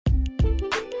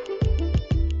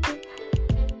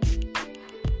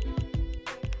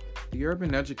The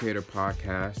Urban Educator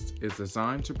podcast is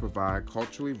designed to provide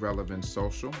culturally relevant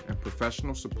social and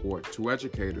professional support to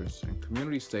educators and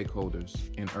community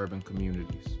stakeholders in urban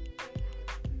communities.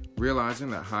 Realizing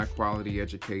that high-quality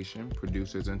education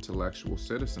produces intellectual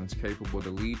citizens capable to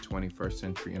lead 21st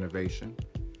century innovation,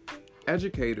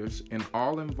 educators and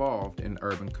all involved in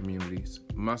urban communities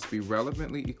must be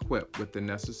relevantly equipped with the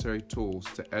necessary tools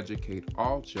to educate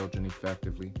all children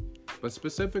effectively, but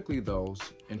specifically those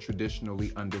in traditionally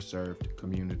underserved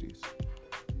communities.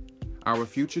 Our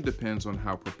future depends on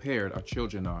how prepared our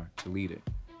children are to lead it.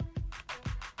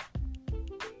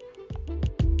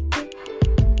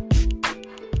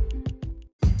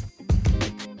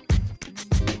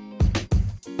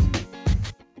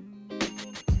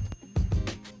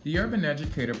 The Urban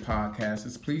Educator podcast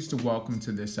is pleased to welcome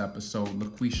to this episode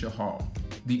LaQuisha Hall,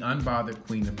 the unbothered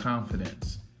queen of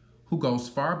confidence, who goes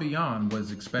far beyond what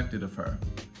is expected of her.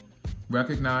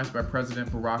 Recognized by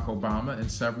President Barack Obama and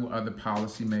several other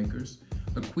policymakers,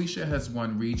 LaQuisha has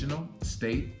won regional,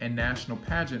 state, and national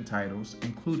pageant titles,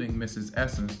 including Mrs.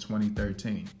 Essence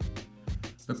 2013.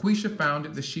 LaQuisha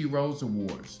founded the She Rose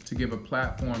Awards to give a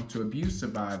platform to abuse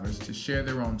survivors to share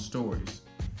their own stories.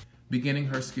 Beginning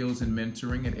her skills in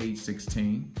mentoring at age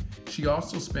 16, she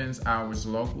also spends hours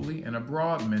locally and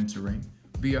abroad mentoring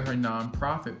via her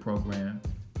nonprofit program,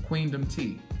 Queendom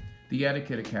Tea, the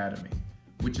Etiquette Academy,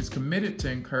 which is committed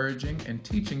to encouraging and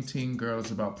teaching teen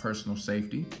girls about personal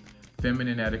safety,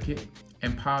 feminine etiquette,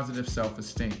 and positive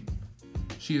self-esteem.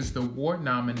 She is the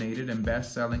award-nominated and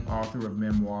best-selling author of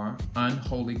memoir,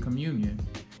 Unholy Communion,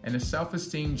 and a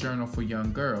self-esteem journal for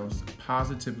young girls,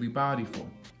 Positively Bodyful,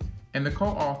 and the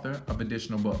co-author of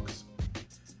additional books.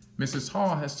 Mrs.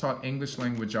 Hall has taught English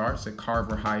language arts at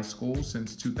Carver High School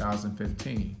since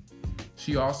 2015.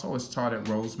 She also has taught at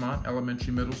Rosemont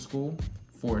Elementary Middle School,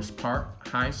 Forest Park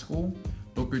High School,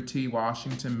 Booker T.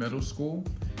 Washington Middle School,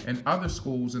 and other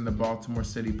schools in the Baltimore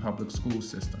City public school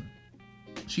system.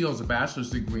 She holds a bachelor's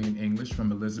degree in English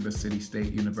from Elizabeth City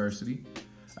State University,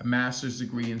 a master's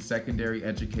degree in secondary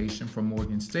education from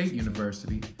Morgan State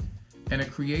University, and a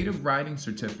creative writing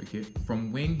certificate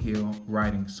from Wing Hill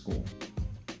Writing School.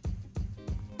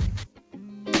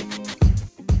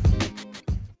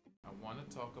 I want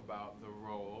to talk about the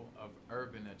role of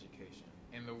urban education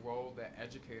and the role that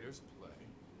educators play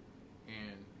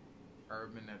in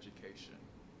urban education.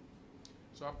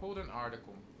 So I pulled an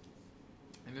article,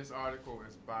 and this article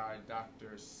is by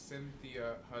Dr.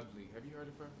 Cynthia Hudley. Have you heard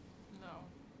of her? No,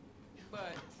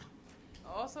 but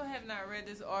I also have not read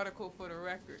this article for the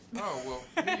record. Oh, well,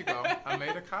 here you go. I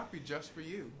made a copy just for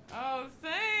you. Oh,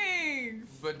 thanks.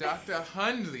 But Dr.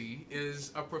 Hundley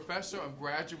is a professor of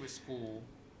graduate school.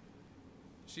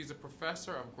 She's a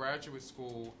professor of graduate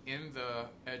school in the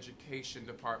education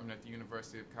department at the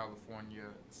University of California,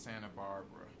 Santa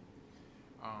Barbara.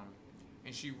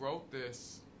 And she wrote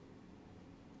this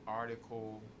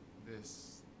article,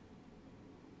 it's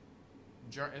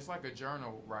like a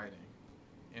journal writing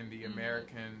in the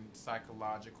American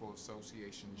Psychological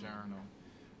Association Journal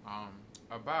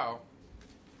about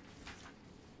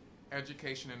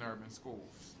education in urban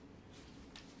schools.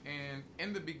 And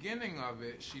in the beginning of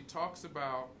it, she talks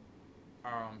about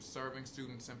serving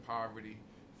students in poverty,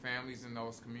 families in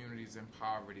those communities in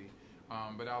poverty.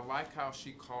 But I like how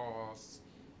she calls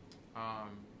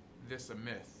this a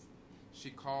myth.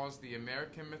 She calls the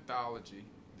American mythology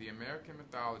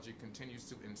continues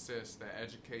to insist that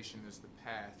education is the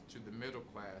path to the middle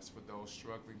class for those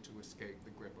struggling to escape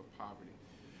the grip of poverty.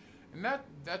 And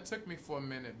that took me for a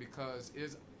minute, because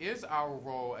is our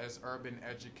role as urban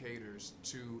educators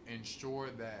to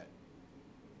ensure that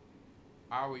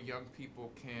our young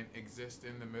people can exist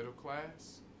in the middle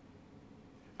class?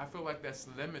 I feel like that's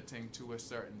limiting to a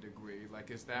certain degree. Like,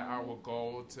 is that our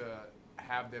goal, to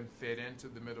have them fit into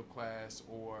the middle class,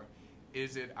 or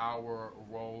is it our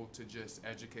role to just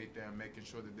educate them, making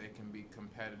sure that they can be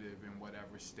competitive in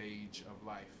whatever stage of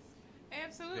life?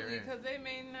 Absolutely, because they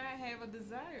may not have a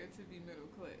desire to be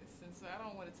middle class. And so I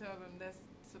don't want to tell them that's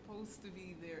supposed to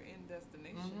be their end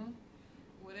destination.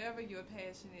 Whatever your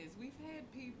passion is. We've had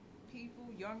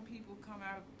young people come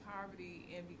out of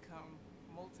poverty and become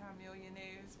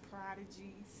multimillionaires,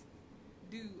 prodigies,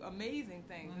 do amazing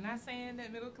things. I'm not saying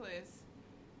that middle class,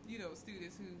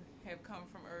 students who have come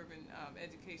from urban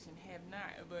education have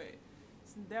not, but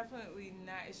it's definitely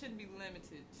not. It shouldn't be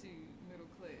limited to middle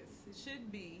class. It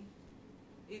should be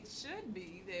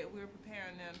that we're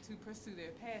preparing them to pursue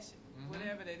their passion,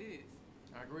 whatever that is.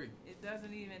 I agree. It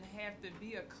doesn't even have to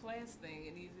be a class thing.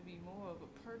 It needs to be more of a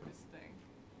purpose thing.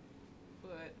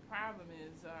 But the problem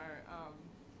is our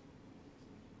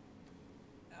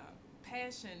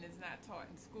passion is not taught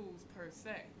in schools per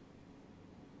se.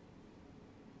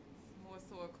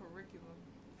 also a curriculum.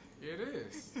 It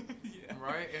is. Yeah.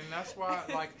 Right? And that's why,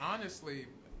 like, honestly,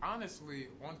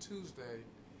 on Tuesday,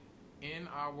 in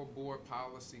our board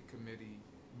policy committee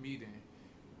meeting,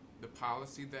 the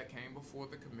policy that came before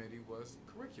the committee was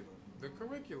curriculum, the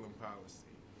curriculum policy.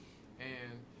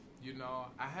 And, you know,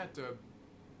 I had to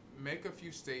make a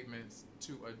few statements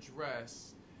to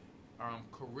address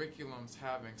curriculums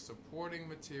having supporting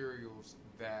materials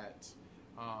that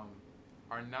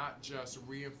are not just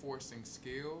reinforcing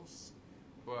skills,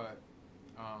 but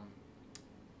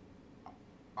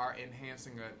are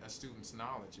enhancing a student's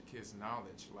knowledge, a kid's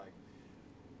knowledge. Like,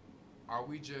 are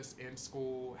we just in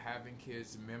school having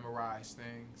kids memorize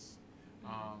things?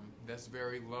 That's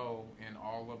very low in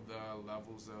all of the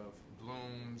levels of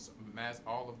Bloom's,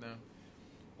 all of them.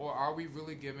 Or are we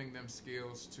really giving them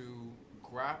skills to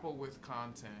grapple with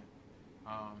content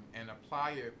and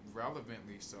apply it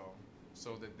relevantly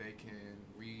so that they can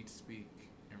read, speak,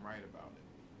 and write about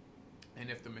it? And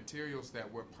if the materials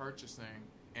that we're purchasing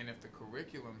and if the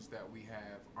curriculums that we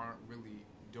have aren't really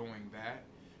doing that,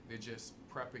 they're just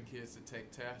prepping kids to take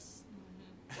tests,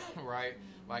 right?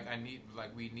 Like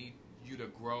we need you to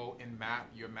grow in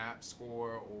your map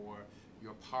score or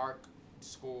your park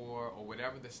score or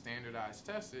whatever the standardized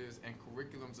test is, and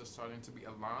curriculums are starting to be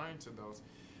aligned to those.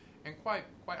 And quite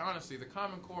honestly, the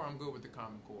Common Core, I'm good with the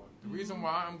Common Core. The reason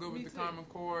why I'm good with the Common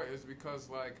Core is because,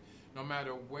 like, no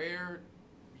matter where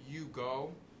you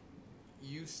go,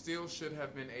 you still should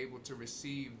have been able to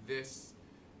receive this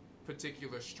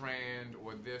particular strand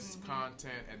or this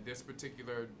content at this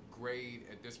particular grade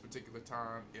at this particular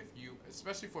time. If you,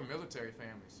 especially for military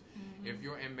families, if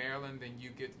you're in Maryland, then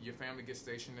your family gets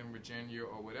stationed in Virginia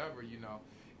or whatever, you know,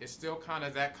 it's still kind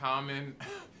of that common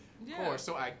core.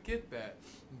 So I get that,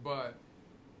 but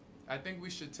I think we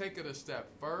should take it a step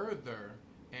further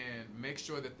and make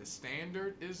sure that the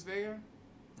standard is there,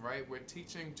 right? We're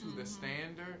teaching to the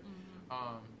standard,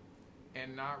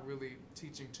 and not really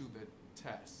teaching to the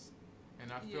test.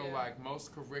 And I feel like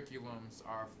most curriculums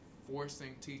are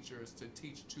forcing teachers to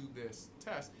teach to this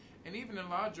test. And even in a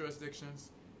lot of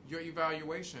jurisdictions, your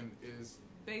evaluation is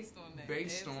based on that.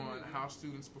 Based on how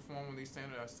students perform on these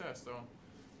standardized tests. So,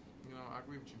 you know, I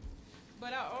agree with you.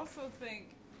 But I also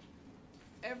think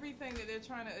everything that they're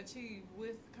trying to achieve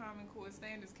with Common Core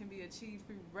standards can be achieved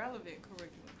through relevant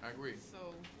curriculum. I agree.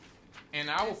 So, and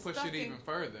I will push it even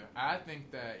further. I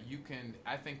think that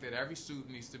every student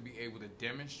needs to be able to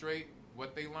demonstrate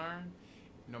what they learn,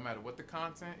 no matter what the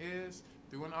content is,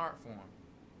 through an art form.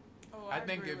 Oh, I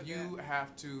think if you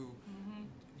have to,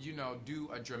 you know, do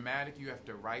a dramatic, you have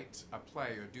to write a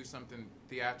play or do something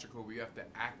theatrical where you have to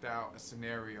act out a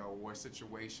scenario or a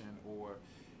situation, or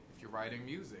if you're writing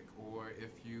music, or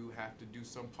if you have to do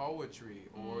some poetry,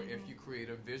 or if you create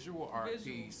a visual art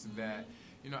piece that,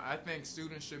 you know, I think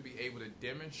students should be able to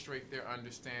demonstrate their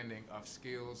understanding of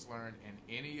skills learned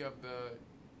in any of the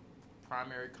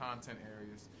primary content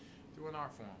areas through an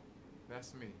art form.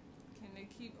 That's me. Can they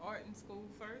keep art in school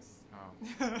first?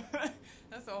 Oh.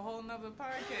 That's a whole nother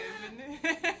podcast, isn't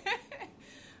it?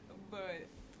 But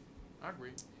I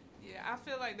agree. Yeah, I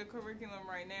feel like the curriculum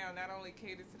right now not only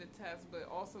caters to the test, but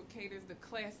also caters the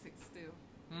classics still.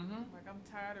 Like, I'm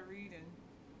tired of reading.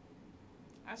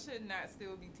 I should not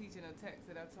still be teaching a text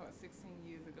that I taught 16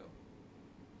 years ago.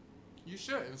 You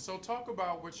should. And so talk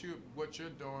about what you're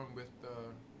doing with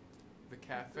the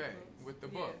cafe, with the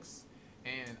books,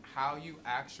 and how you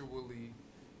actually,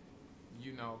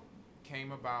 you know,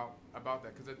 came about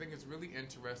that. Because I think it's really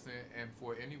interesting, and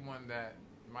for anyone that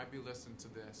might be listening to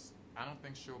this, I don't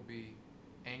think she'll be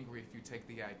angry if you take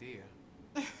the idea.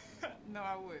 No,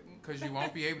 I wouldn't. Because you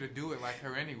won't be able to do it like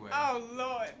her anyway. Oh,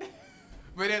 Lord.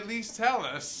 But at least tell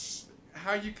us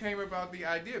how you came about the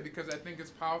idea, because I think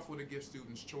it's powerful to give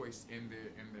students choice in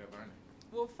their learning.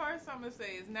 Well, first I'm going to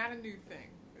say it's not a new thing.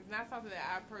 It's not something that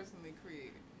I personally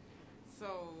created.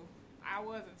 So I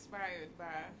was inspired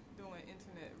by doing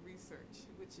internet research,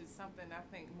 which is something I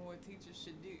think more teachers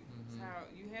should do. It's how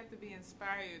you have to be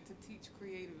inspired to teach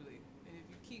creatively. And if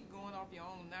you keep going off your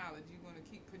own knowledge, you're going to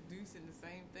keep producing the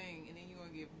same thing, and then you're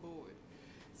going to get bored.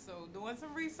 So doing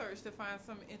some research to find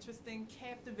some interesting,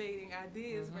 captivating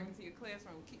ideas, bring it to your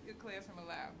classroom, keep your classroom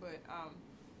alive. But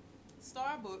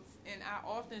Starbucks, and I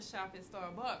often shop at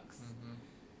Starbucks,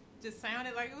 just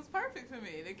sounded like it was perfect for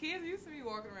me. The kids used to be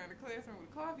walking around the classroom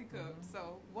with a coffee cup,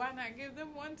 so why not give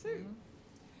them one too?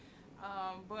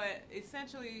 But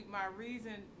essentially, my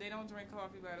reason, they don't drink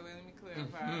coffee, by the way, let me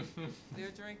clarify. They're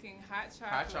drinking hot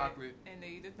chocolate, and they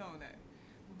eat a donut.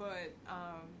 But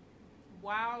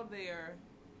while they're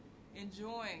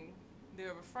enjoying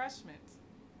their refreshments,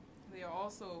 they are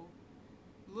also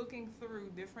looking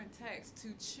through different texts to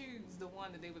choose the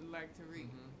one that they would like to read.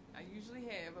 I usually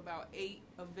have about 8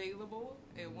 available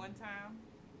at one time.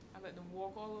 I let them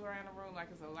walk all around the room like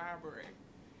it's a library.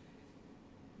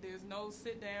 There's no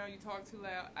sit down, you talk too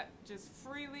loud. Just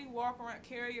freely walk around,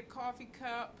 carry your coffee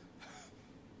cup,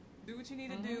 do what you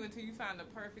need to do until you find the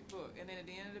perfect book. And then at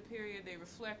the end of the period, they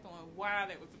reflect on why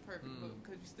that was the perfect book.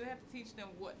 Because you still have to teach them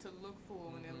what to look for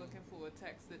when they're looking for a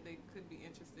text that they could be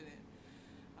interested in.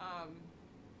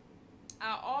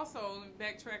 I also,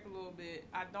 backtrack a little bit,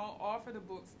 I don't offer the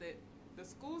books that the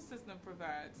school system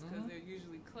provides because they're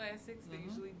usually classics, they're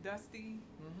usually dusty,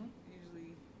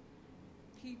 usually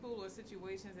people or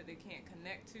situations that they can't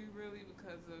connect to really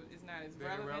because of it's not as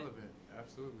relevant. Very relevant,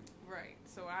 absolutely. Right.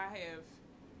 So I have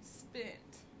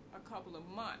spent a couple of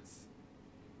months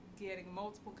getting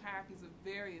multiple copies of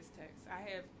various texts. I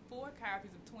have 4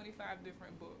 copies of 25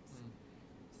 different books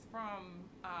from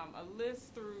a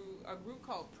list through a group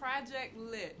called Project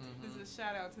Lit. This is a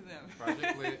shout out to them.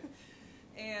 Project Lit.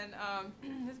 And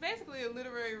it's basically a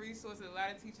literary resource that a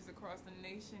lot of teachers across the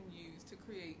nation use to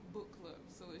create book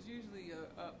clubs. So it's usually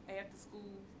a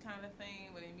after-school kind of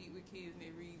thing where they meet with kids and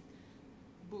they read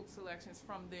book selections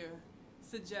from their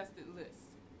suggested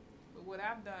list. But what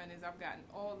I've done is I've gotten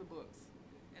all the books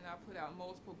and I put out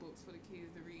multiple books for the kids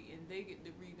to read, and they get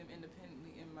to read them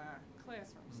independently in my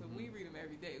classroom. So we read them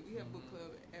every day. We have book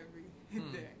club every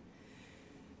day.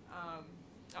 I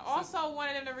also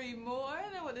wanted them to read more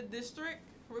than what the district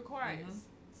requires.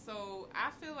 So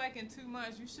I feel like in 2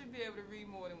 months you should be able to read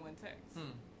more than one text.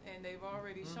 And they've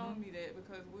already shown me that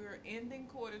because we're ending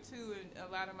quarter 2 and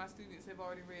a lot of my students have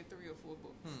already read 3 or 4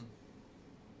 books.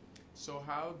 So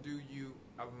how do you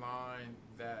align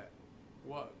that?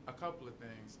 Well, a couple of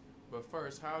things. But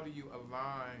first, how do you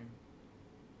align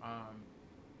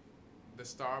the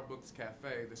Starbucks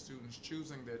Cafe, the students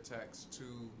choosing their text, to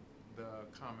the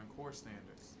Common Core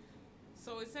standards?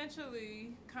 So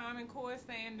essentially, Common Core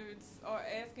standards are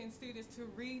asking students to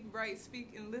read, write,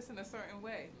 speak, and listen a certain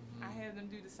way. I have them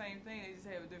do the same thing, they just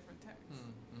have a different text.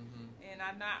 And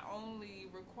I not only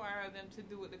require them to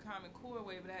do it the Common Core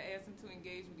way, but I ask them to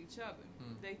engage with each other.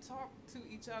 They talk to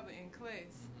each other in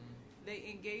class.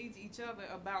 They engage each other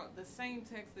about the same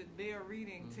text that they're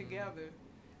reading together.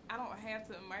 I don't have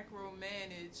to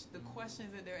micromanage the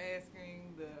questions that they're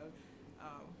asking, the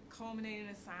culminating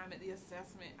assignment, the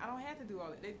assessment. I don't have to do all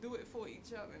that. They do it for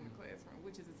each other in the classroom,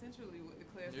 which is essentially what the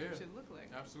classroom should look like.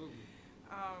 Absolutely.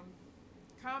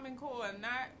 Common Core,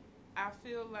 I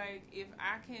feel like if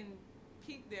I can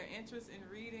pique their interest in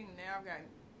reading,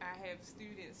 I have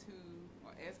students who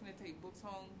are asking to take books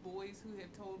home, boys who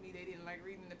have told me they didn't like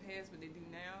reading in the past, but they do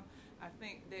now. I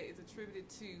think that is attributed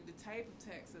to the type of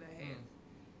text that I have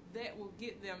that will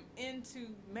get them into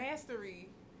mastery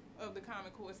of the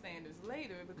Common Core standards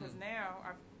later, because now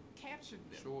I've captured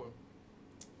them. Sure.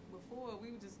 Before,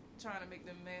 we were just trying to make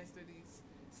them master these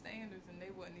standards, and they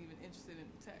wasn't even interested in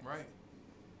the text. Right.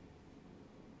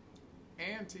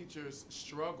 And teachers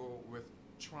struggle with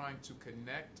trying to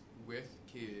connect with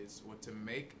kids or to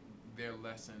make their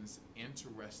lessons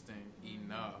interesting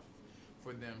enough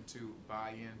for them to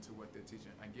buy into what they're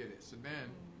teaching. I get it. So then,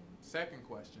 second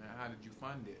question, how did you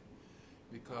fund it?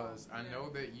 Because I know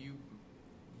that you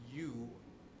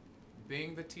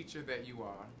being the teacher that you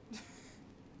are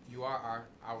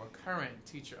our current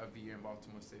teacher of the year in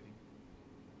Baltimore City.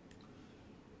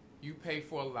 You pay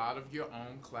for a lot of your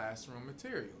own classroom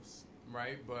materials,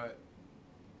 right? But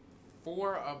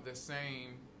 4 of the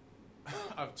same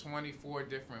of 24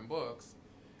 different books,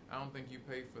 I don't think you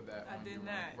paid for that. I did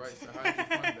not. Right, so how did you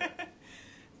fund that?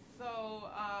 So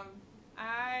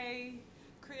I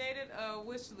created a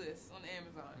wish list on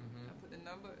Amazon.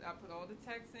 I put all the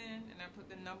text in, and I put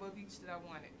the number of each that I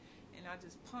wanted. And I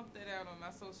just pumped that out on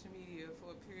my social media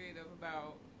for a period of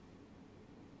about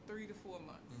 3 to 4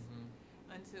 months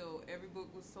until every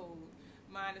book was sold.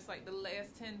 Mine is like the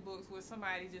last 10 books where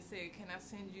somebody just said, can I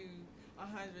send you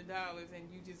 $100 and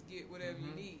you just get whatever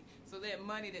you need. So that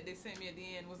money that they sent me at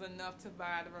the end was enough to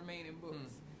buy the remaining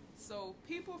books. So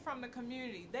people from the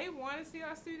community, they want to see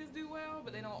our students do well,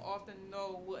 but they don't often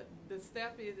know what the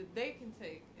step is that they can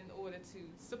take in order to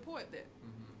support that.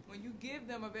 When you give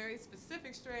them a very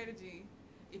specific strategy,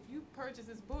 if you purchase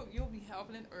this book, you'll be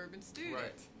helping an urban student.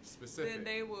 Right, specific. Then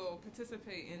they will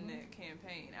participate in that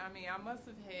campaign. I mean, I must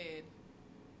have had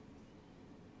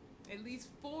at least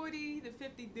 40 to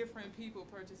 50 different people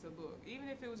purchase a book, even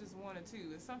if it was just 1 or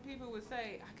 2. And some people would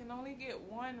say, I can only get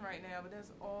 1 right now, but that's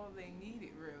all they needed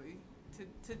really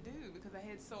to do, because I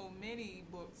had so many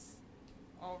books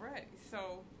already.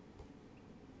 So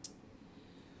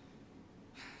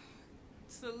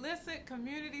solicit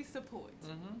community support.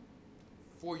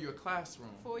 for your classroom.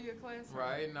 For your classroom.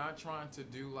 Right? Not trying to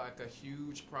do like a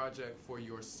huge project for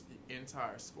your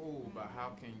entire school, but how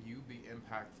can you be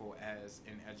impactful as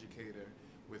an educator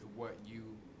with what you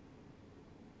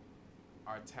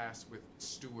are tasked with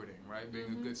stewarding, right?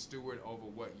 Being a good steward over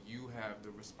what you have the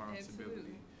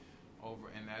responsibility over,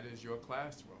 and that is your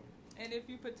classroom. And if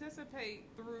you participate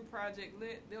through Project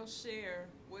Lit, they'll share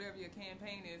whatever your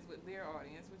campaign is with their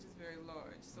audience, which is very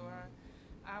large. So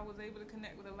I was able to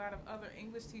connect with a lot of other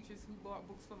English teachers who bought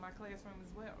books for my classroom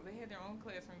as well. They had their own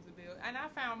classrooms to build. And I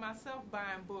found myself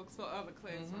buying books for other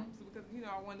classrooms because,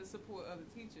 I wanted to support other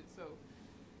teachers. So,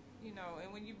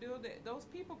 and when you build it, those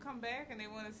people come back and they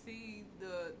want to see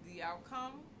the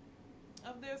outcome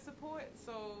of their support.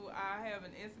 So I have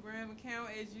an Instagram account,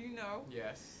 as you know.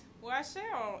 Yes. Well, I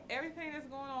share everything that's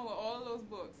going on with all of those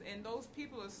books. And those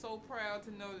people are so proud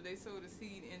to know that they sowed a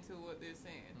seed into what they're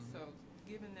saying. So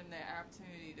giving them that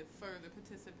opportunity to further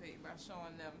participate by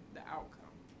showing them the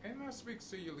outcome. And that speaks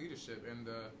to your leadership and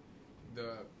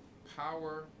the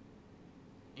power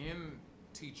in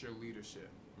teacher leadership,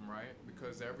 right?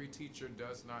 Because every teacher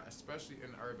does not, especially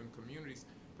in urban communities,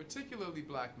 particularly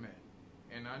black men,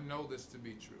 and I know this to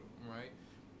be true, right?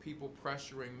 People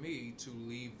pressuring me to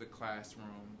leave the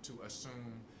classroom, to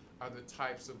assume other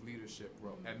types of leadership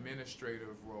roles,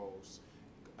 administrative roles,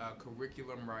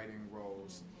 curriculum writing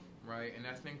roles, right? And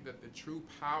I think that the true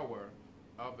power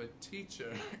of a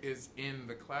teacher is in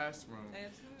the classroom.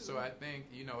 Absolutely. So I think,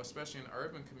 especially in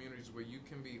urban communities where you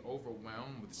can be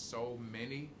overwhelmed with so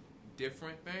many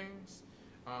different things,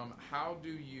 how do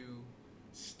you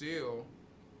still,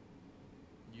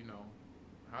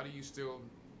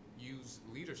 use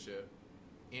leadership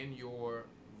in your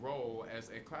role as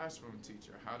a classroom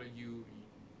teacher? How do you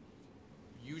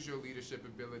use your leadership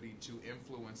ability to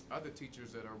influence other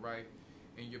teachers that are right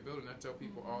in your building? I tell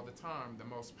people all the time, the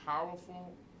most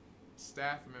powerful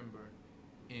staff member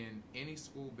in any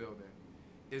school building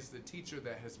is the teacher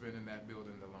that has been in that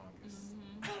building the longest.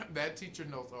 That teacher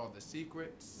knows all the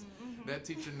secrets. That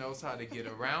teacher knows how to get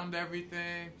around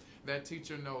everything. That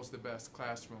teacher knows the best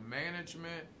classroom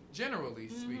management. Generally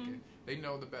speaking, they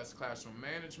know the best classroom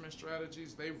management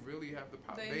strategies. They really have the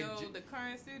power. They know the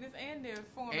current students and their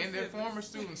former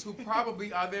students who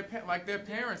probably are their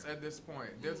parents at this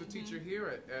point. There's a teacher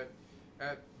here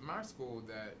at my school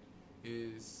that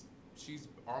she's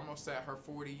almost at her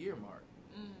 40-year mark.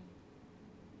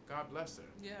 God bless her.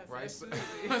 Yes, right. Absolutely.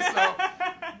 So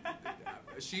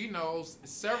she knows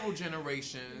several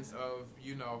generations of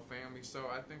family. So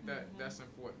I think that's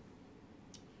important.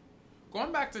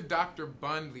 Going back to Dr.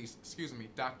 Hundley's,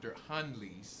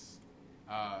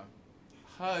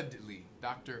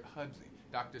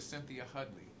 Dr. Cynthia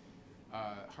Hudley,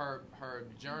 her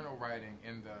journal writing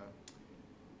in the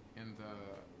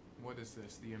what is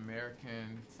this? The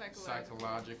American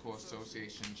Psychological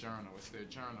Association Journal. It's their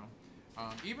journal.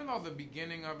 Even though the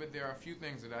beginning of it, there are a few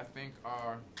things that I think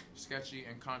are sketchy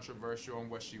and controversial in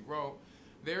what she wrote,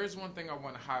 there is one thing I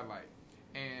want to highlight.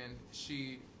 And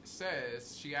she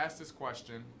asked this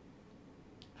question: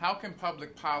 how can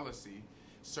public policy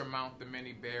surmount the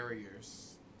many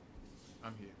barriers?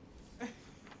 I'm here.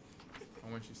 I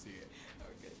want you to see it.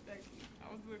 Okay, thank you.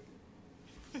 I was looking.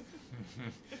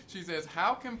 She says,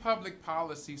 how can public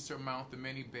policy surmount the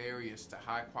many barriers to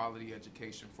high-quality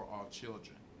education for all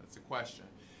children? That's a question.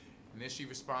 And then she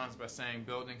responds by saying,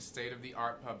 building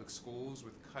state-of-the-art public schools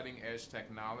with cutting-edge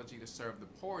technology to serve the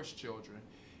poorest children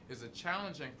is a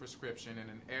challenging prescription in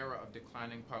an era of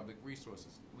declining public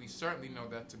resources. We certainly know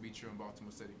that to be true in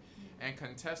Baltimore City. And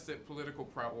contested political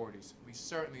priorities. We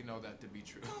certainly know that to be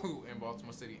true in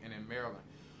Baltimore City and in Maryland.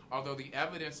 Although the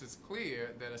evidence is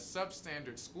clear that a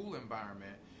substandard school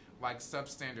environment, like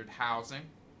substandard housing,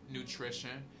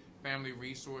 nutrition, family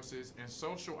resources, and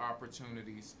social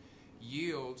opportunities,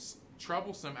 yields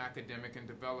troublesome academic and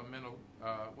developmental,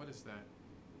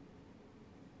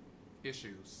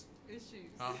 issues.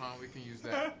 We can use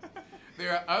that.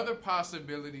 There are other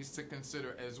possibilities to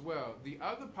consider as well. The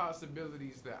other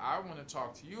possibilities that I want to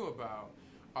talk to you about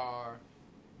are,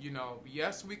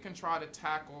 yes, we can try to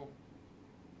tackle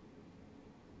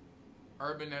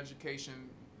urban education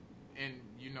and,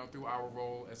 through our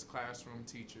role as classroom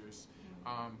teachers.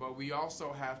 But we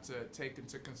also have to take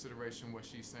into consideration what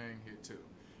she's saying here too,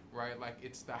 right? Like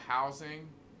it's the housing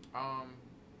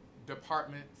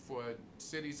department for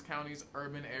cities, counties,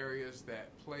 urban areas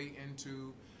that play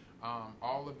into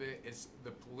all of it. It's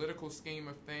the political scheme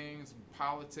of things,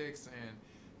 politics, and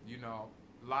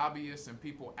lobbyists and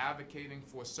people advocating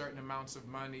for certain amounts of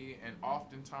money. And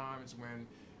oftentimes when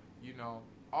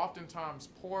oftentimes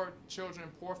poor children,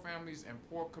 poor families, and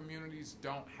poor communities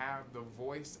don't have the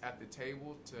voice at the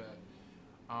table to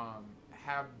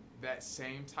have that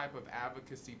same type of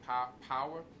advocacy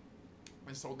power.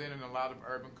 And so then in a lot of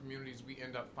urban communities, we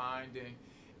end up finding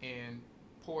in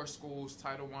poor schools,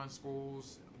 Title I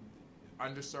schools,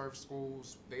 underserved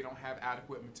schools, they don't have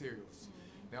adequate materials.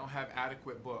 They don't have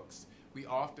adequate books. We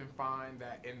often find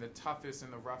that in the toughest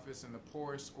and the roughest and the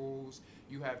poorest schools,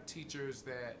 you have teachers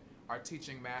that are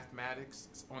teaching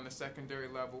mathematics on the secondary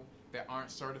level that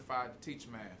aren't certified to teach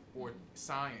math, or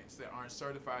science that aren't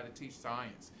certified to teach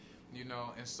science, you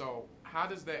know. And so how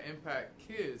does that impact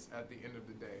kids at the end of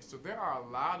the day? So there are a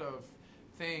lot of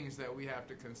things that we have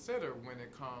to consider when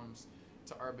it comes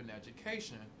to urban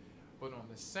education. But on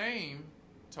the same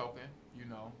token, you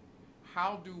know,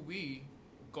 how do we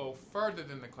go further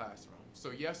than the classroom?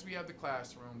 So yes, we have the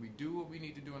classroom. We do what we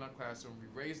need to do in our classroom. We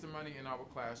raise the money in our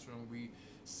classroom. We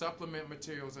supplement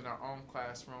materials in our own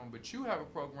classroom. But you have a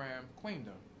program,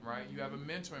 Queendom, right? You have a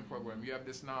mentoring program. You have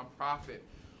this nonprofit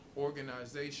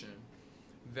organization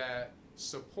that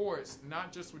supports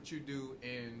not just what you do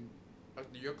in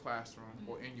your classroom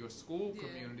or in your school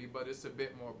community, but it's a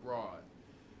bit more broad.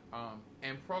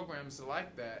 And programs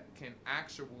like that can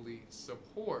actually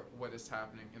support what is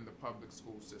happening in the public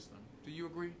school system. Do you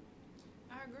agree?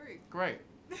 I agree. Great.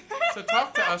 So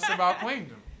talk to us about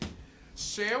Queendom.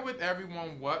 Share with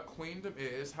everyone what Queendom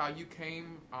is, how you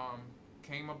came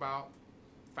about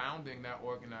founding that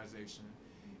organization,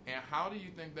 and how do you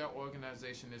think that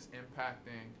organization is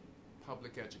impacting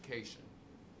public education?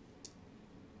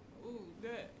 Ooh,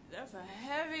 that's a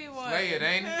heavy one. Slay it,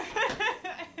 ain't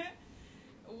it?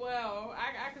 Well,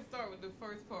 I could start with the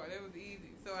first part. That was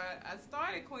easy. So I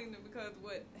started Queendom because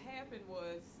what happened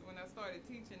was when I started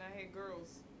teaching, I had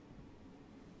girls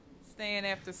staying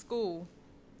after school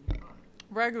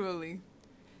regularly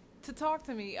to talk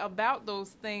to me about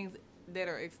those things that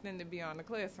are extended beyond the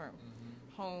classroom.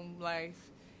 Home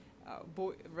life,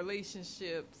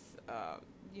 relationships,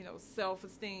 you know,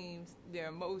 self-esteem, their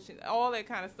emotions, all that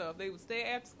kind of stuff. They would stay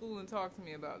after school and talk to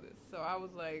me about this. So I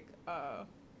was like,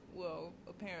 well,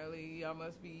 apparently y'all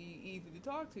must be easy to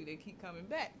talk to. They keep coming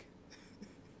back.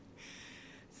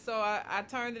 So I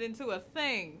turned it into a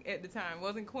thing at the time. It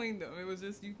wasn't Queendom. It was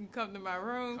just, you can come to my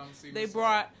room. They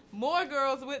brought more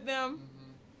girls with them.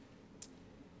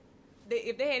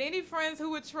 If they had any friends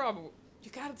who were troubled,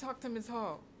 you got to talk to Ms.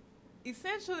 Hall.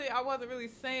 Essentially, I wasn't really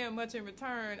saying much in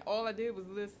return. All I did was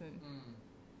listen.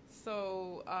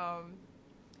 So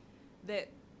that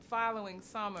following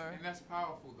summer. And that's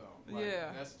powerful, though. Right?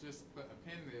 Yeah. That's just put a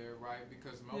pin there, right?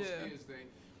 Because most kids,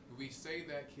 we say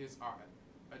that kids are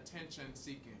attention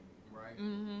seeking, right?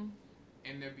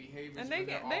 And their behaviors, and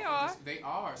they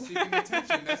are seeking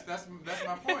attention. That's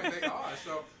my point. They are.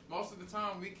 So most of the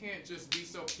time, we can't just be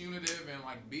so punitive and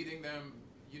like beating them,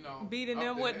 you know, beating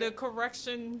them with the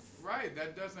corrections. Right.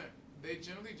 That doesn't. They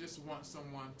generally just want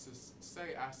someone to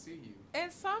say, "I see you."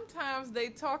 And sometimes they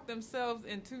talk themselves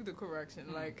into the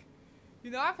correction. Like, you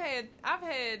know, I've had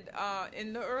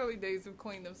in the early days of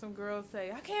Queendom, some girls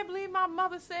say, "I can't believe my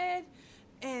mother said,"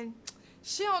 and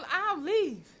I'll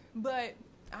leave, but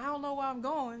I don't know where I'm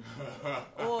going.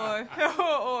 or,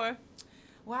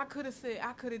 well, I could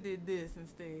have did this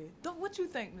instead. What you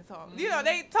think, Ms. Hall? You know,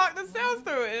 they talk themselves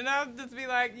through it, and I'll just be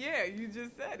like, yeah, you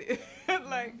just said it.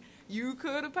 Like, you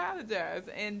could apologize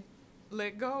and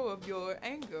let go of your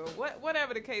anger,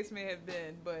 whatever the case may have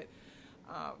been. But,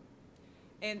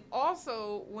 and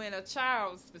also when a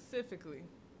child specifically,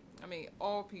 I mean,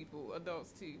 all people,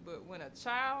 adults too, but when a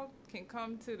child can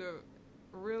come to the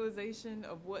realization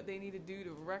of what they need to do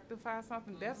to rectify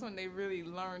something, that's when they really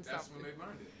learn something. That's when they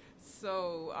learned it.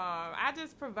 So I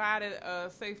just provided a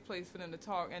safe place for them to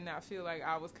talk and not feel like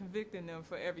I was convicting them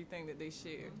for everything that they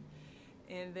shared.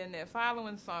 And then that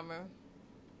following summer,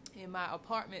 in my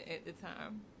apartment at the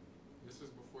time. This is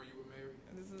before you were married?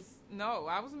 No,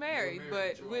 I was married,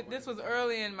 but this was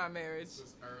early in my marriage. This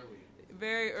was early.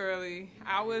 Very early.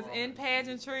 I was in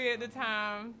pageantry at the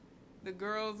time. The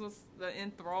girls was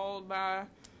enthralled by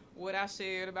what I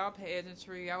shared about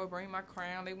pageantry. I would bring my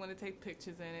crown. They wanted to take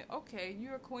pictures in it. Okay,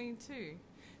 you're a queen too.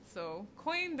 So,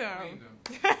 Queendom.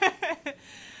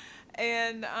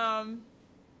 And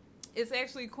it's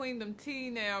actually Queendom Tea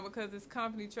now because this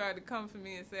company tried to come for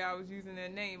me and say I was using their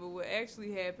name. But what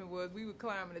actually happened was we were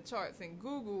climbing the charts in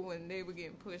Google and they were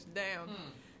getting pushed down.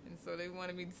 And so they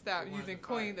wanted me to stop using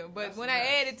Queendom. But when I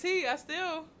added T, I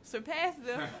still surpassed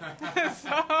them.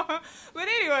 But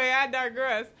anyway, I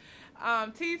digress.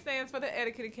 T stands for the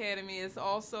Etiquette Academy. It's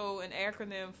also an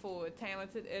acronym for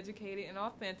Talented, Educated, and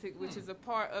Authentic, which is a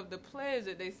part of the pledge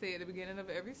that they say at the beginning of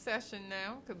every session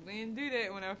now, because we didn't do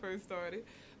that when I first started.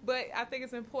 But I think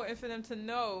it's important for them to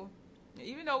know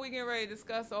Even though we getting ready to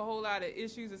discuss a whole lot of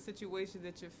issues and situations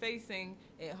that you're facing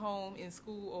at home, in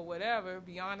school, or whatever,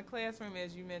 beyond the classroom,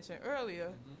 as you mentioned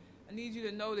earlier, I need you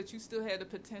to know that you still have the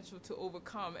potential to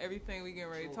overcome everything we getting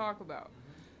ready to talk about.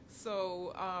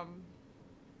 So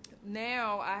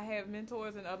now I have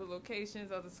mentors in other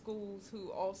locations, other schools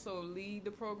who also lead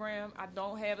the program. I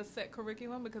don't have a set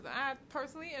curriculum because I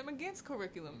personally am against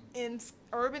curriculum in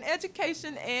urban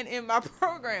education and in my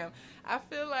program. I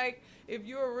feel like if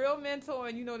you're a real mentor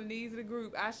and you know the needs of the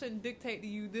group, I shouldn't dictate to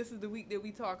you, this is the week that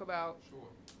we talk about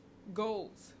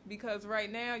goals. Because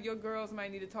right now, your girls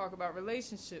might need to talk about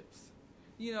relationships.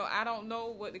 You know, I don't know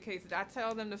what the case is. I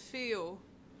tell them to feel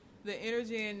the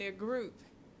energy in their group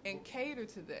and cater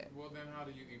to that. Well, then how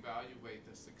do you evaluate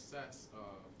the success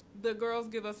of... The girls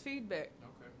give us feedback.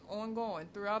 Okay. Ongoing,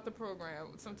 throughout the program,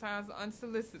 sometimes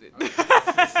unsolicited.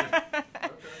 Okay.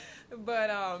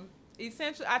 But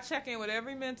essentially, I check in with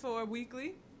every mentor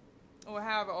weekly or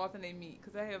however often they meet,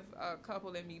 because I have a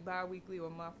couple that meet bi-weekly or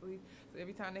monthly. So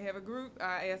every time they have a group,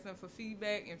 I ask them for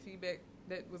feedback, and feedback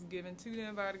that was given to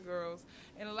them by the girls.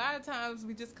 And a lot of times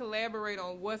we just collaborate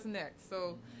on what's next.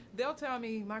 So they'll tell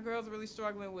me, my girls are really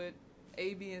struggling with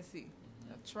A, B, and C.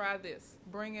 Try this.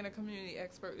 Bring in a community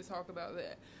expert to talk about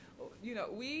that. You know,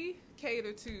 we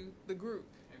cater to the group.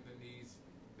 And the needs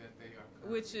that they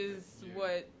are. Which is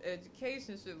what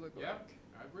education should look like. Yep,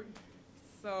 I agree.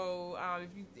 So,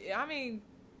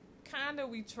 kind of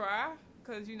we try.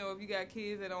 Because, you know, if you got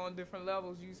kids that are on different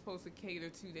levels, you're supposed to cater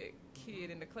to that kid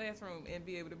in the classroom and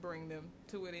be able to bring them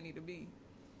to where they need to be.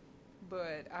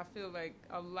 But I feel like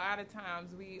a lot of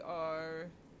times we are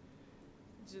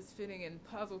just fitting in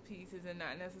puzzle pieces and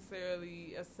not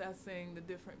necessarily assessing the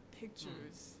different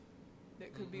pictures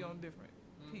that could be on different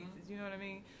pieces. You know what I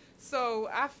mean? So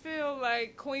I feel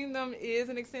like Queendom is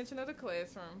an extension of the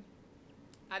classroom.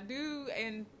 I do,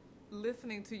 and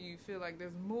listening to you, feel like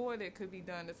there's more that could be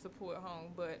done to support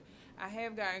home, but I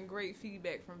have gotten great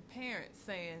feedback from parents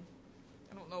saying,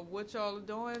 I don't know what y'all are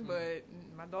doing, but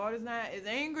my daughter's not as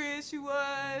angry as she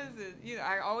was. And, you know,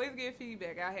 I always get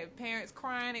feedback. I have parents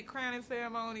crying at crowning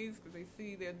ceremonies because they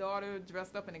see their daughter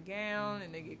dressed up in a gown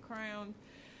and they get crowned.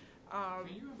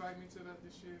 Can you invite me to that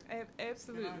this year?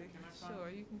 Absolutely. Can I come? Sure,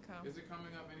 you can come. Is it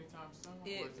coming up anytime soon?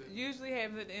 It usually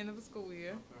happens at the end of the school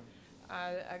year. Okay.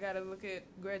 I got to look at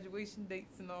graduation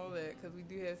dates and all that because we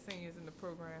do have seniors in the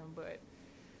program. But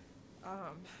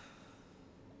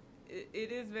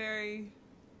it is very...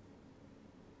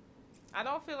 I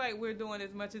don't feel like we're doing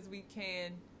as much as we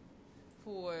can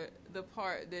for the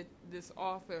part that this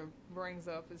author brings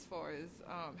up as far as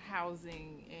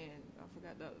housing and, I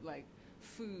forgot,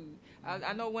 food.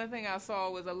 I know one thing I saw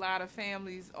was a lot of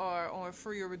families are on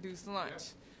free or reduced lunch. Yep.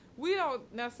 We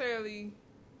don't necessarily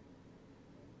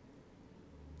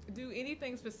do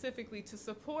anything specifically to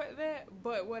support that,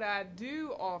 but what I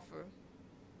do offer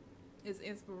is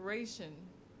inspiration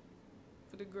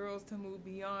for the girls to move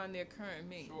beyond their current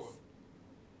means. Sure.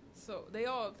 So they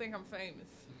all think I'm famous.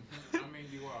 I mean,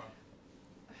 you are.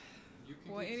 You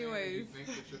can Well, keep anyways, saying that you think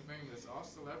that you're famous. All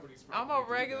celebrities I'm probably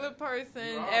a regular do that.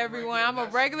 person, everyone. I'm a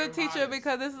regular teacher modest.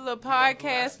 because this is a You are podcast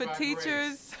blessed for by teachers.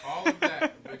 grace. All of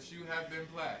that, but you have been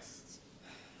blessed.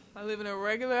 I live in a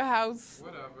regular house.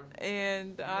 Whatever.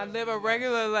 And I live a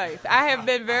regular life. I have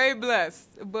been very blessed,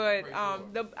 but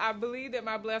I believe that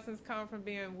my blessings come from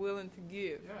being willing to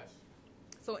give. Yes.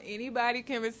 So anybody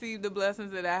can receive the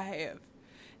blessings that I have.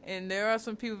 And there are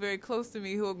some people very close to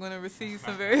me who are going to receive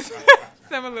some very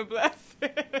similar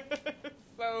blessings.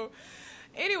 So,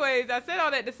 anyways, I said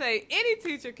all that to say any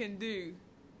teacher can do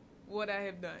what I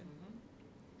have done.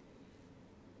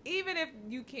 Even if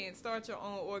you can't start your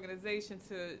own organization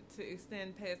to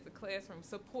extend past the classroom,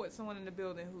 support someone in the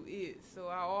building who is. So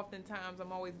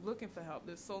I'm always looking for help.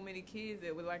 There's so many kids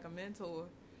that would like a mentor,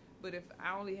 but if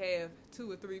I only have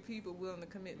 2 or 3 people willing to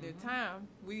commit their time,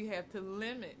 we have to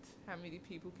limit how many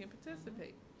people can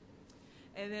participate.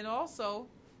 And then also,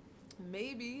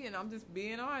 maybe, and I'm just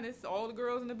being honest, all the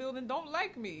girls in the building don't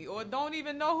like me or don't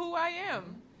even know who I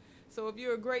am. So if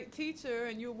you're a great teacher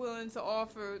and you're willing to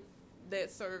offer that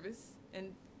service,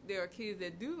 and there are kids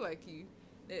that do like you,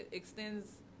 that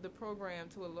extends the program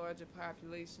to a larger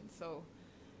population. So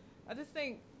I just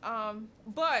think,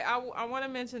 but I want to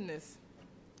mention this.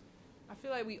 I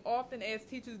feel like we often as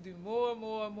teachers do more and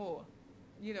more and more.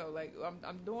 You know, like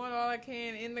I'm doing all I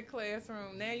can in the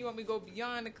classroom. Now you want me to go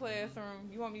beyond the classroom.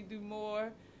 You want me to do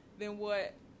more than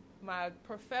what my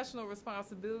professional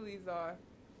responsibilities are.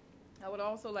 I would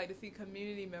also like to see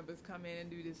community members come in and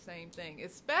do the same thing,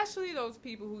 especially those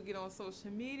people who get on social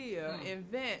media and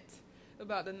vent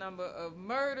about the number of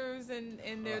murders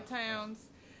in their towns.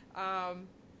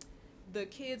 the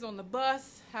kids on the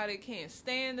bus, how they can't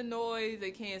stand the noise,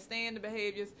 they can't stand the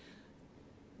behaviors.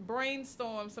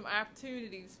 Brainstorm some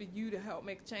opportunities for you to help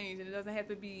make change, and it doesn't have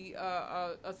to be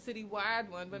a citywide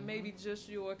one, but maybe just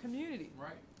your community.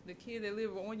 Right. The kids that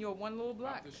live on your one little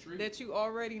block that you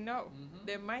already know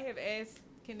that might have asked,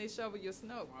 can they shovel your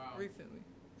snow recently?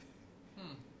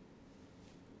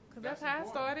 Because that's how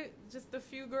important. I started. Just a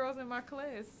few girls in my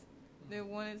class that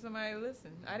wanted somebody to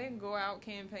listen. I didn't go out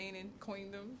campaigning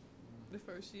Queendom the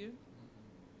first year.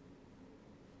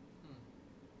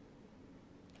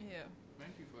 Yeah.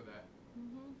 Thank you for that.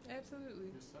 Absolutely.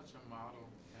 You're such a model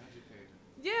educator.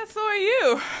 Yeah, so are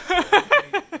you.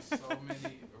 For so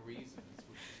many reasons,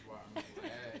 which is why I'm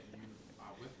glad you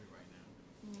are with me right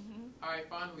now. All right,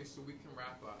 finally, so we can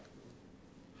wrap up.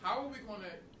 How are we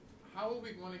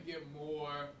going to get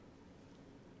more?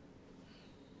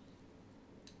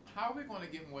 How are we going to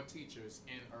get more teachers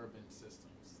in urban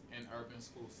systems, in urban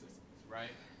school systems,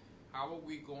 right? How are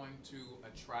we going to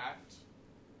attract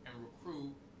and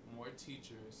recruit more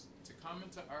teachers to come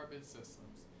into urban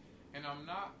systems? And I'm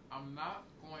not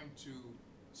going to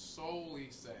solely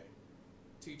say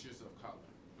teachers of color.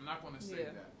 I'm not going to say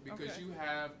that, because you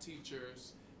have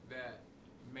teachers that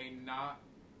may not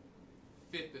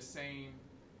fit the same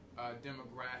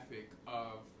demographic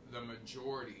of the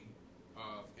majority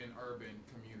of an urban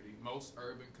community. Most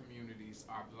urban communities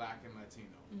are Black and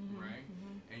Latino, right?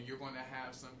 And you're going to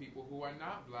have some people who are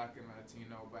not Black and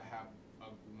Latino but have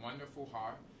a wonderful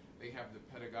heart. They have the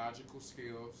pedagogical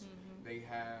skills. They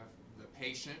have the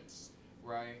patience,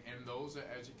 right? And those are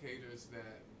educators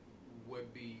that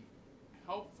would be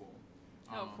helpful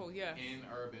in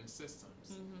urban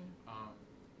systems.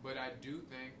 But I do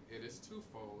think it is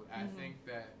twofold. I think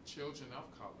that children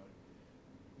of color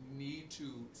need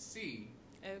to see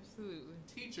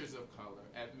teachers of color,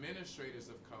 administrators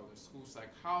of color, school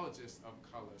psychologists of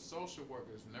color, social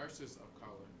workers, nurses of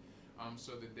color,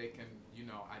 so that they can,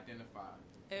 identify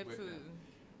with them.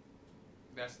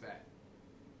 That's that.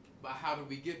 But how do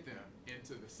we get them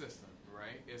into the system,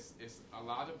 right? It's a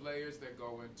lot of layers that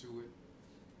go into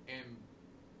it, and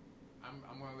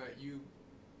I'm going to let you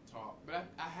talk. But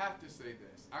I have to say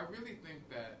this. I really think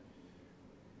that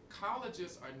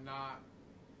colleges are not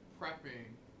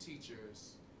prepping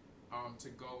teachers to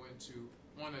go into,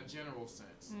 on a general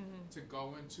sense, to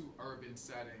go into urban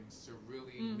settings to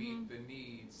really meet the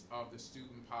needs of the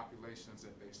student populations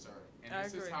that they serve. And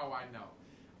this is how I know.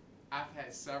 I've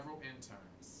had several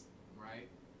interns, right?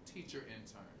 Teacher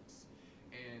interns.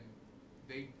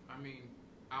 And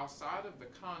outside of the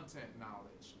content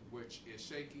knowledge, which is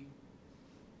shaky,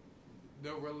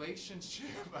 the relationship,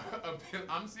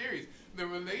 I'm serious, the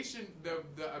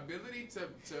ability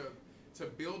to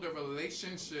build a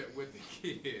relationship with the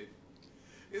kid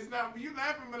is not, you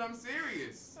laughing, but I'm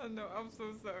serious. Oh no, I'm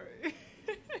so sorry.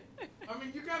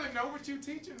 You gotta know what you're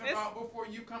teaching about before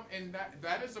you come, and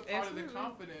that is a part of the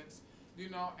confidence,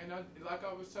 and like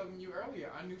I was telling you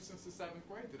earlier, I knew since the 7th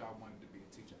grade that I wanted to be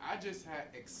a teacher. I just had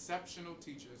exceptional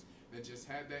teachers that just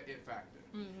had that it factor.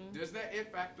 Does that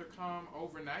it factor come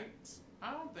overnight?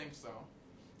 I don't think so.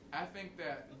 I think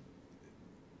that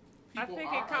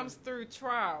it comes through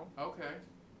trial. Okay.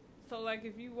 So, like,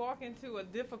 if you walk into a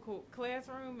difficult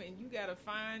classroom and you got to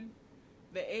find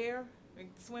the air and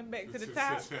swim back to the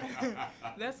top,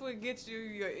 that's what gets you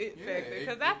your it factor.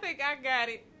 Because I think I got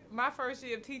it my first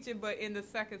year of teaching, but in the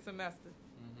second semester.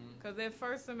 Because that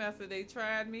first semester, they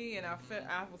tried me, and I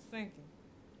was thinking.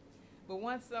 But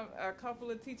once a couple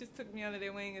of teachers took me under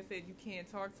their wing and said, you can't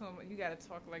talk to them, you got to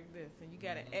talk like this, and you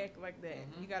got to act like that.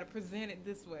 You got to present it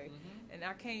this way. And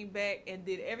I came back and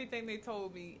did everything they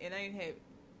told me, and I ain't had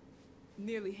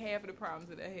nearly half of the problems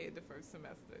that I had the first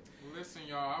semester. Listen,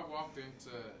 y'all, I walked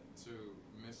into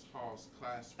Miss Hall's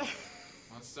classroom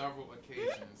on several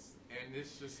occasions, and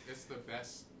it's the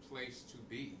best place to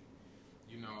be,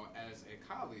 as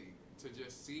a colleague, to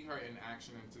just see her in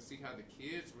action and to see how the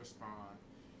kids respond.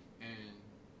 And,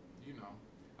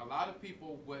 a lot of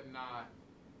people would not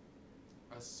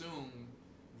assume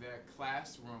that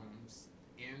classrooms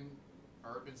in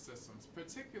urban systems,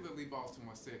 particularly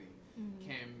Baltimore City,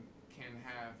 can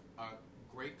have a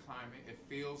great climate. It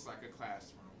feels like a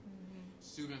classroom.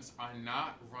 Students are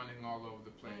not running all over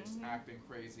the place, acting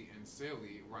crazy and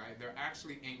silly, right? They're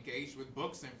actually engaged with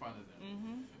books in front of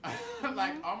them.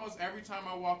 Like almost every time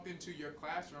I walked into your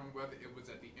classroom, whether it was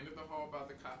at the end of the hall by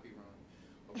the copy room,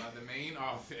 by the main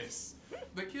office,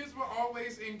 the kids were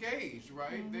always engaged,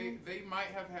 right? They might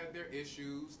have had their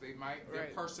issues, their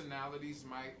personalities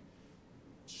might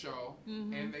show,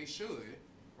 and they should,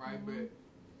 right? But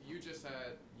you just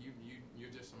had you're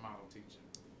just a model teacher.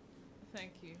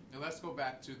 Thank you. Now let's go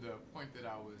back to the point that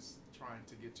I was trying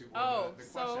to get to. The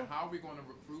question, how are we going to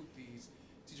recruit these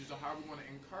teachers, or how are we going to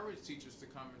encourage teachers to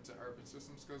come into urban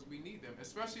systems, because we need them,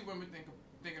 especially when we're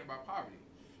thinking about poverty,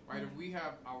 right? If we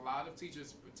have a lot of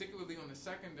teachers, particularly on the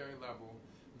secondary level,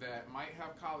 that might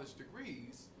have college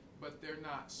degrees, but they're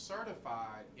not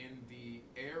certified in the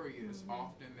areas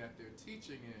often that they're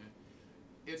teaching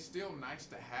in, it's still nice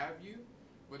to have you,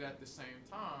 but at the same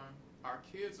time, our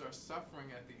kids are suffering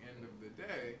at the end of the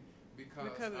day because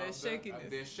of their shakiness.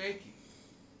 They're shaky.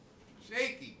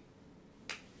 Shaky.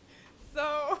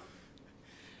 So,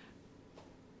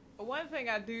 one thing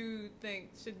I do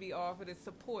think should be offered is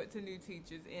support to new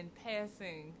teachers in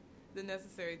passing the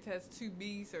necessary tests to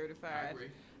be certified. I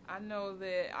agree. I know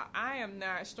that I am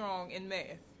not strong in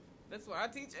math. That's why I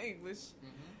teach English.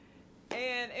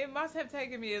 And it must have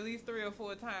taken me at least 3 or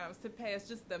 4 times to pass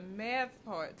just the math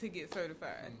part to get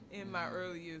certified in my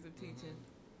early years of teaching.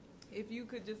 If you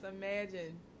could just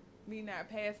imagine me not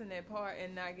passing that part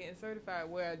and not getting certified,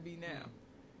 where I'd be now.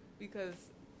 Because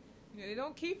they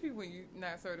don't keep you when you're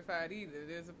not certified either.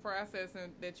 There's a process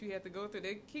that you have to go through.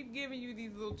 They keep giving you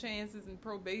these little chances and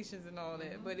probations and all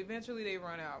that, but eventually they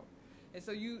run out. And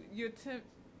so you're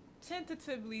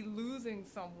tentatively losing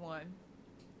someone,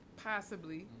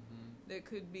 possibly, that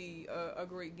could be a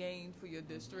great gain for your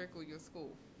district or your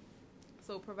school.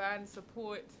 So providing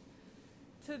support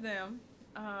to them,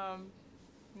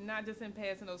 not just in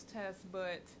passing those tests,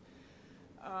 but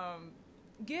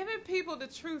giving people the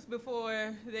truth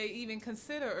before they even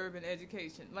consider urban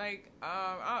education. Like,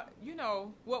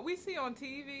 what we see on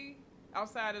TV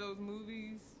outside of those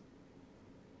movies,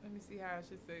 let me see how I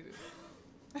should say this.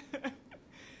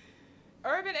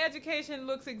 Urban education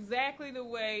looks exactly the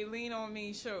way Lean On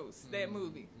Me shows that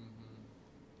movie.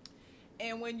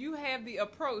 And when you have the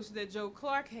approach that Joe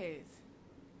Clark has,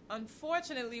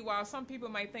 unfortunately, while some people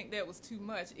might think that was too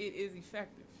much, it is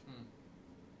effective.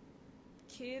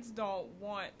 Kids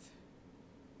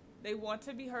they want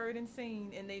to be heard and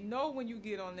seen, and they know when you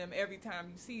get on them every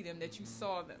time you see them that you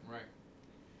saw them. Right.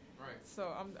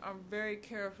 So I'm very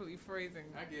carefully phrasing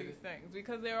these things,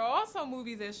 because there are also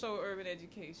movies that show urban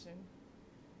education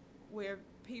where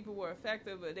people were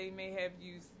effective, but they may have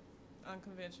used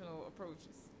unconventional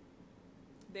approaches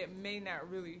that may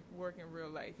not really work in real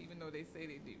life, even though they say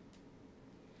they do.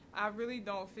 I really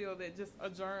don't feel that just a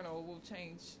journal will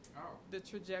change the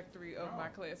trajectory of my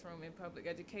classroom in public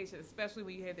education, especially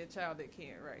when you have that child that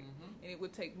can't write. And it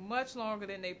would take much longer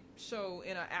than they show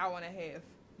in an hour-and-a-half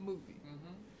movie.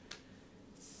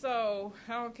 So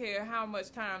I don't care how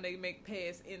much time they make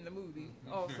pass in the movie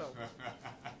also.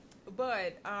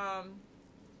 But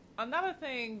another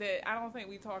thing that I don't think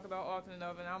we talk about often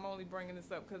enough, and I'm only bringing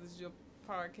this up because it's your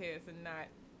podcast and not,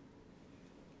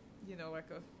 like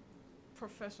a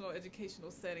professional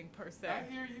educational setting per se. I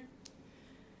hear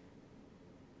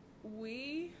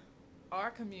you. Our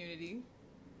community,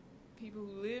 people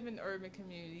who live in urban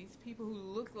communities, people who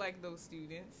look like those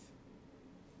students,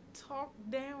 talk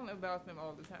down about them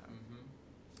all the time.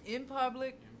 In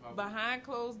public, behind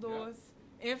closed doors,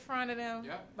 in front of them,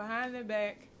 behind their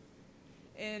back.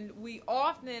 And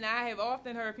I have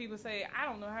often heard people say, I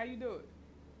don't know how you do it.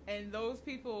 And those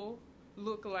people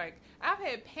look like, I've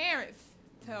had parents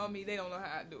tell me they don't know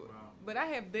how I do it. But I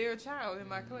have their child in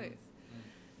my class.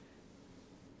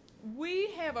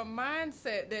 We have a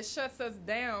mindset that shuts us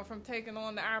down from taking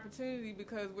on the opportunity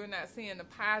because we're not seeing the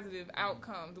positive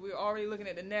outcomes. We're already looking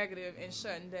at the negative and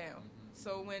shutting down.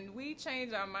 So when we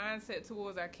change our mindset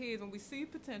towards our kids, when we see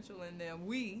potential in them,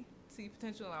 we see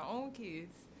potential in our own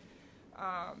kids,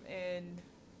 and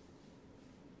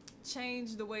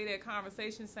change the way that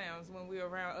conversation sounds when we're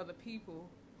around other people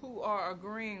who are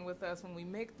agreeing with us when we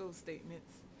make those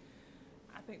statements,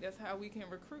 I think that's how we can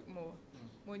recruit more.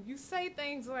 When you say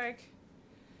things like,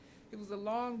 it was a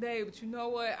long day, but you know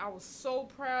what? I was so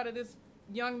proud of this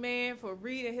young man for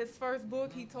reading his first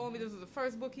book. He told me this was the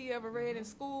first book he ever read in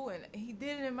school, and he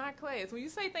did it in my class. When you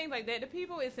say things like that to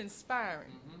people, it's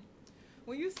inspiring.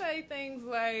 When you say things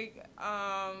like,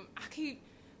 I keep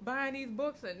buying these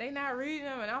books and they not reading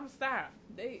them and I'm stopped.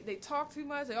 They talk too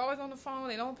much. They're always on the phone.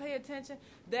 They don't pay attention.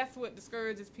 That's what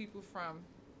discourages people from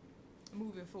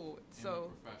moving forward.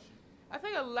 So I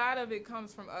think a lot of it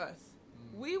comes from us.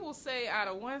 We will say out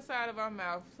of one side of our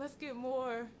mouth, let's get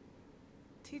more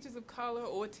teachers of color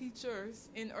or teachers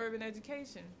in urban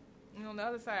education. And on the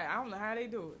other side, I don't know how they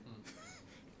do it.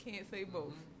 Can't say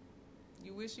both.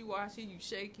 You wishy-washy, you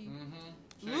shaky.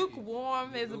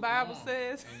 Lukewarm, as the Bible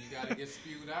says. And you got to get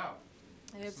spewed out.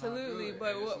 Absolutely.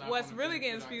 But what's really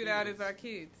getting spewed out is our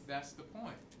kids. That's the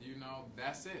point.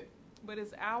 That's it. but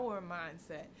it's our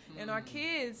mindset. And our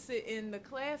kids sit in the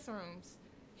classrooms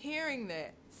hearing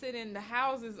that, sit in the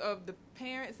houses of the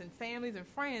parents and families and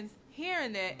friends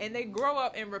hearing that, and they grow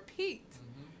up and repeat.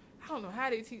 I don't know how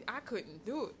they teach. I couldn't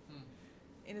do it.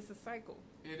 And it's a cycle.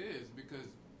 It is, because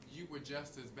you were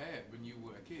just as bad when you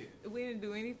were a kid. We didn't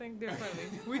do anything differently.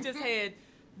 We just had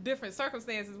different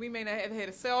circumstances. We may not have had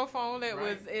a cell phone that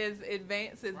was as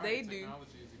advanced as they do.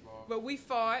 But we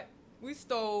fought, we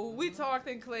stole, we talked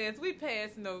in class, we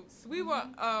passed notes. We were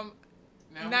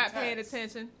not paying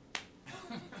attention.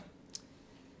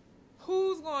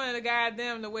 Who's going to guide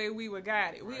them the way we were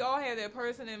guided? We all have that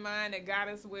person in mind that got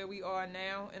us where we are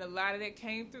now, and a lot of that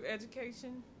came through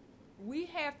education. We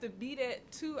have to be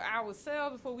that to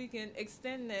ourselves before we can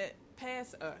extend that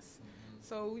past us.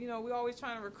 So, we're always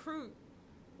trying to recruit.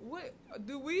 What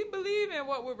do we believe in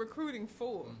what we're recruiting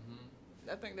for?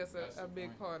 I think that's a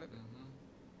big part of it.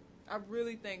 I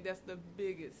really think that's the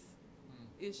biggest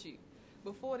issue.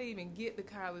 Before they even get to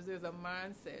college, there's a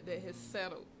mindset that has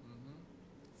settled.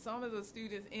 Some of the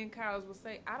students in college will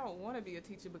say, I don't want to be a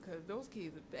teacher because those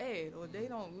kids are bad, or they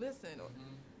don't listen. Or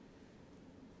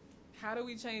how do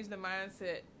we change the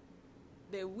mindset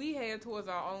that we have towards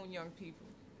our own young people?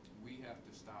 We have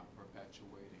to stop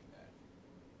perpetuating that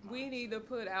mindset. We need to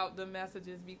put out the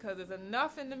messages, because there's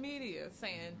enough in the media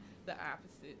saying the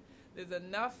opposite. There's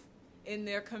enough in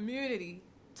their community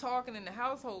talking in the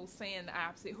household saying the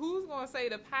opposite. Who's going to say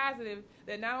the positive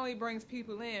that not only brings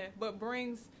people in, but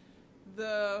brings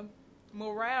the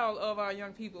morale of our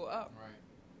young people up? Right.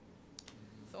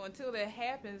 So until that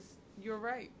happens, you're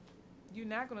right. You're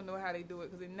not going to know how they do it,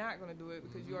 because they're not going to do it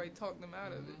because you already talked them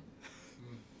out of it.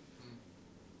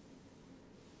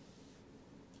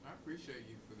 I appreciate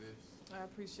you for this. I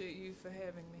appreciate you for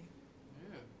having me.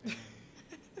 Yeah.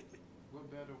 What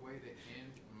better way to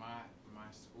end my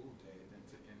school day than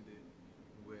to end it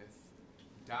with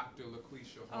Dr.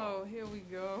 LaQuisha Hall? Oh, here we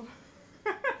go.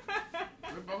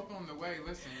 We're both on the way.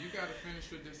 Listen, you got to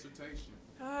finish your dissertation.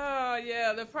 Oh,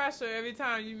 yeah, the pressure every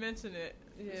time you mention it.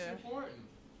 Yeah. It's important.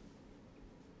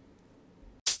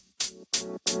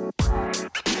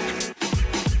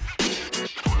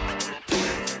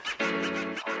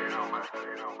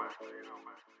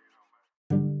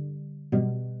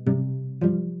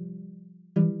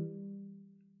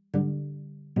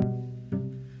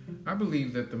 I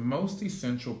believe that the most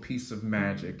essential piece of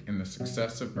magic in the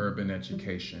success of urban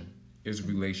education is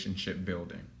relationship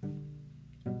building.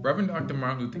 Reverend Dr.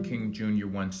 Martin Luther King Jr.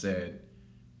 once said,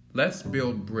 "Let's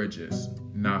build bridges,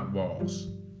 not walls."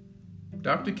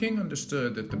 Dr. King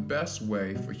understood that the best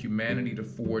way for humanity to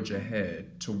forge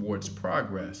ahead towards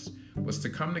progress was to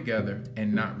come together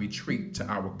and not retreat to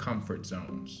our comfort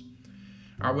zones.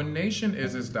 Our nation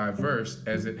is as diverse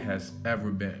as it has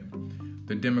ever been.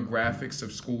 The demographics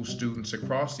of school students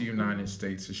across the United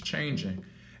States is changing,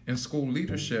 and school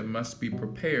leadership must be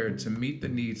prepared to meet the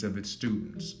needs of its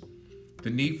students. The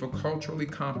need for culturally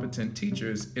competent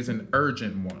teachers is an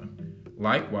urgent one.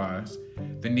 Likewise,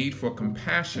 the need for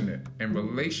compassionate and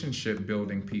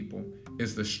relationship-building people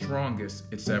is the strongest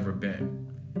it's ever been.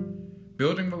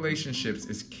 Building relationships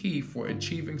is key for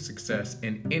achieving success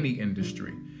in any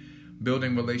industry.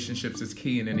 Building relationships is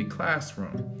key in any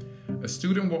classroom. A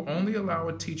student will only allow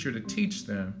a teacher to teach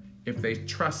them if they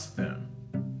trust them.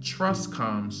 Trust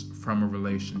comes from a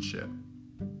relationship.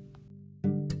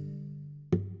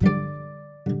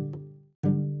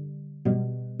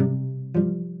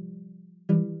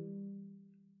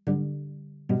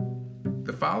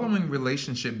 The following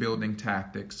relationship building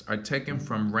tactics are taken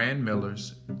from Rand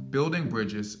Miller's Building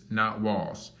Bridges, Not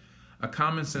Walls, a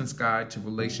common sense guide to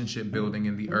relationship building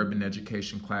in the urban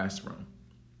education classroom.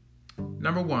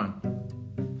 Number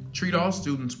 1, treat all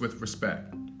students with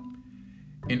respect.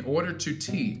 In order to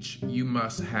teach, you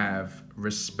must have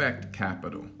respect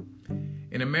capital.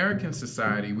 In American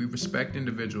society, we respect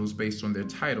individuals based on their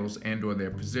titles and/or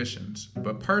their positions,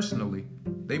 but personally,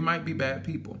 they might be bad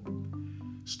people.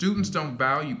 Students don't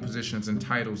value positions and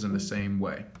titles in the same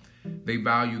way. They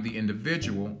value the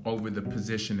individual over the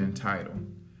position and title.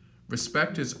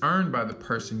 Respect is earned by the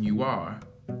person you are,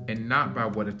 and not by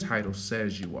what a title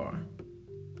says you are.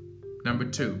 Number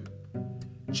 2,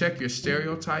 check your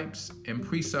stereotypes and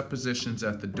presuppositions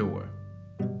at the door.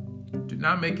 Do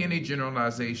not make any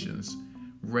generalizations,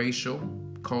 racial,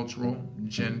 cultural,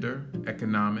 gender,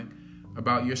 economic,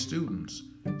 about your students,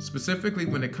 specifically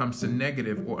when it comes to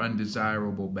negative or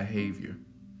undesirable behavior.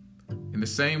 In the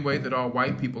same way that all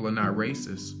white people are not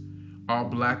racist, all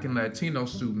Black and Latino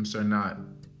students are not,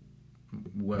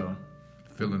 well,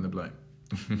 fill in the blank.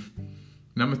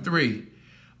 Number 3,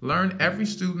 Learn every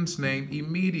student's name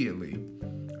immediately.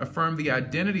 Affirm the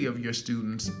identity of your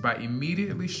students by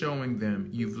immediately showing them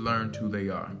you've learned who they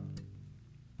are.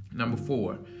 Number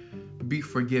 4, be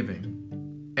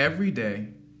forgiving. Every day,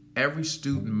 every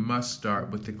student must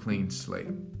start with a clean slate.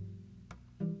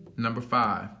 Number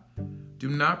 5, do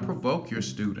not provoke your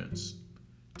students.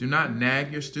 Do not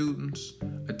nag your students,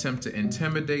 attempt to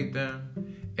intimidate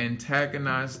them,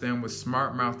 antagonize them with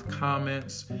smart-mouthed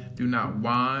comments. Do not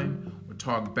whine or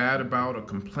talk bad about or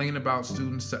complain about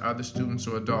students to other students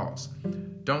or adults.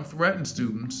 Don't threaten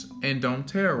students and don't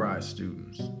terrorize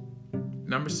students.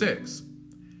 Number 6,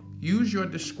 use your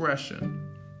discretion.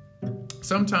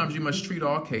 Sometimes you must treat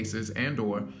all cases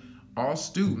and/or all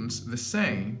students the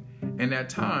same, and at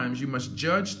times you must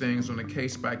judge things on a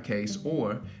case-by-case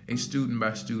or a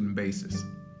student-by-student basis.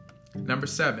 Number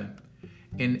 7,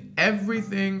 in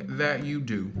everything that you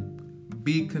do,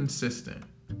 be consistent.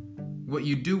 What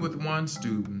you do with one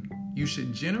student, you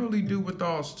should generally do with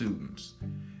all students.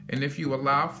 And if you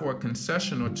allow for a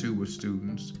concession or two with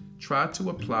students, try to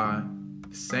apply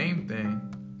the same thing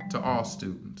to all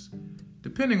students,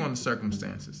 depending on the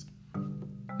circumstances.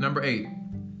 Number 8,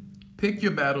 pick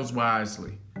your battles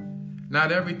wisely.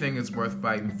 Not everything is worth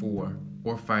fighting for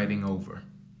or fighting over.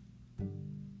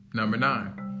 Number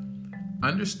 9,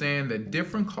 understand that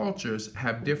different cultures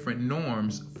have different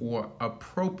norms for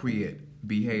appropriate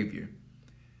behavior.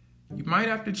 You might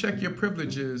have to check your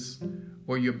privileges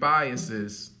or your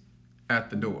biases at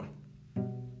the door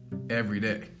every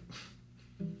day.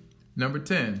 Number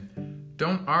 10,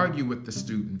 don't argue with the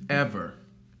student ever.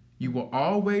 You will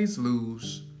always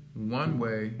lose one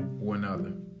way or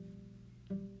another.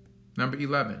 Number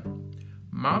 11,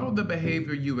 model the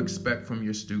behavior you expect from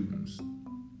your students.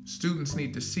 Students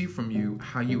need to see from you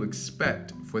how you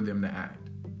expect for them to act.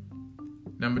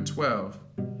 Number 12,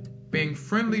 being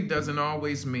friendly doesn't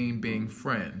always mean being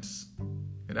friends.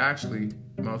 It actually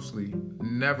mostly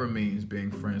never means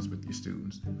being friends with your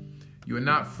students. You are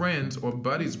not friends or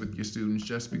buddies with your students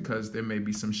just because there may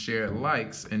be some shared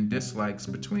likes and dislikes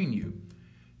between you.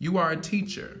 You are a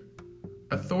teacher,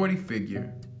 authority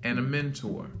figure, and a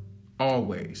mentor,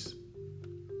 always.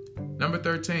 Number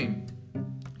 13,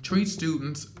 treat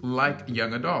students like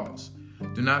young adults.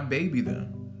 Do not baby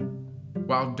them.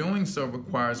 While doing so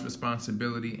requires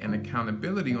responsibility and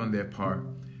accountability on their part,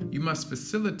 you must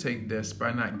facilitate this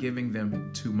by not giving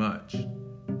them too much.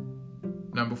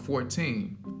 Number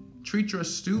 14, treat your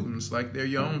students like they're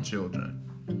your own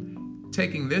children.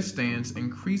 Taking this stance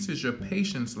increases your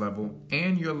patience level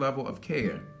and your level of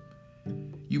care.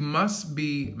 You must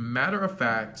be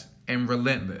matter-of-fact and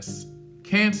relentless.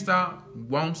 Can't stop,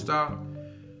 won't stop.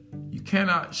 You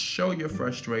cannot show your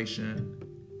frustration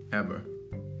ever.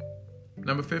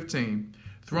 Number 15,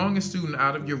 throwing a student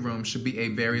out of your room should be a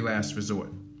very last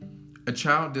resort. A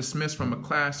child dismissed from a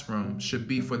classroom should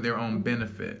be for their own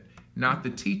benefit, not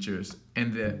the teacher's,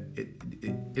 and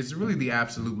it's really the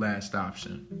absolute last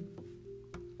option.